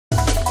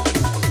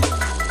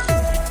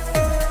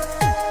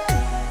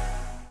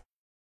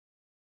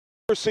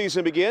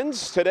Season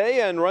begins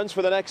today and runs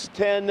for the next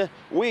 10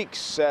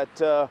 weeks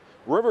at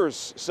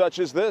rivers such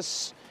as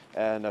this.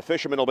 And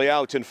fishermen will be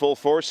out in full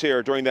force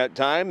here during that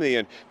time. The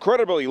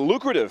incredibly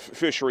lucrative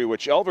fishery,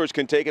 which Elvers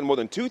can take in more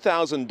than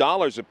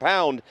 $2,000 a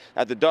pound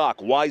at the dock.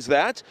 Why is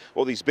that?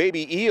 Well, these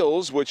baby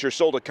eels, which are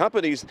sold to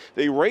companies,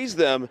 they raise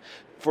them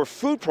for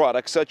food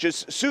products such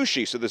as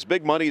sushi. So there's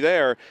big money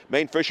there.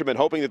 Maine fishermen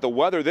hoping that the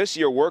weather this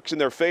year works in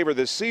their favor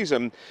this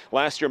season.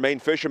 Last year, Maine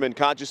fishermen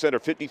caught just under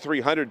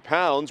 5,300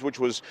 pounds, which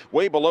was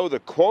way below the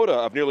quota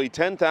of nearly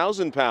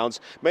 10,000 pounds.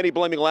 Many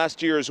blaming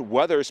last year's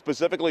weather,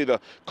 specifically the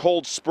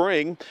cold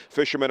spring.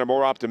 Fishermen are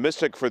more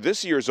optimistic for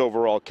this year's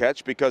overall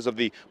catch because of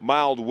the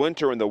mild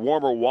winter and the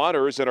warmer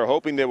waters, and are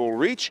hoping they will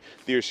reach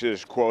this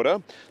year's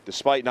quota.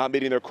 Despite not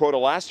meeting their quota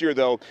last year,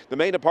 though, the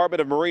Maine Department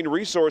of Marine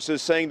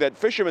Resources saying that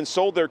fishermen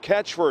sold their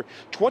catch for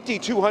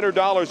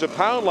 $2,200 a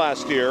pound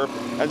last year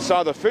and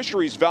saw the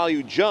fisheries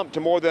value jump to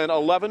more than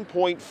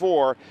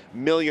 $11.4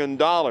 million.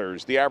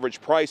 The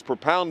average price per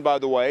pound, by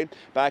the way,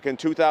 back in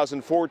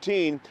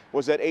 2014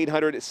 was at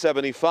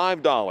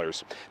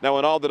 $875. Now,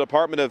 in all, the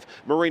Department of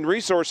Marine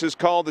Resources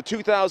called the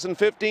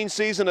 2015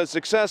 season a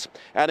success,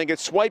 adding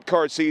its swipe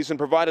card season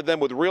provided them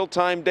with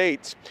real-time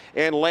dates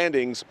and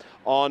landings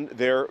on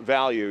their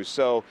values.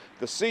 So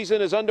the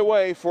season is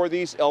underway for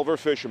these Elver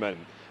fishermen.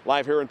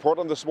 Live here in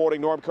Portland this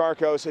morning, Norm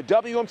Carcos,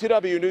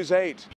 WMTW News 8.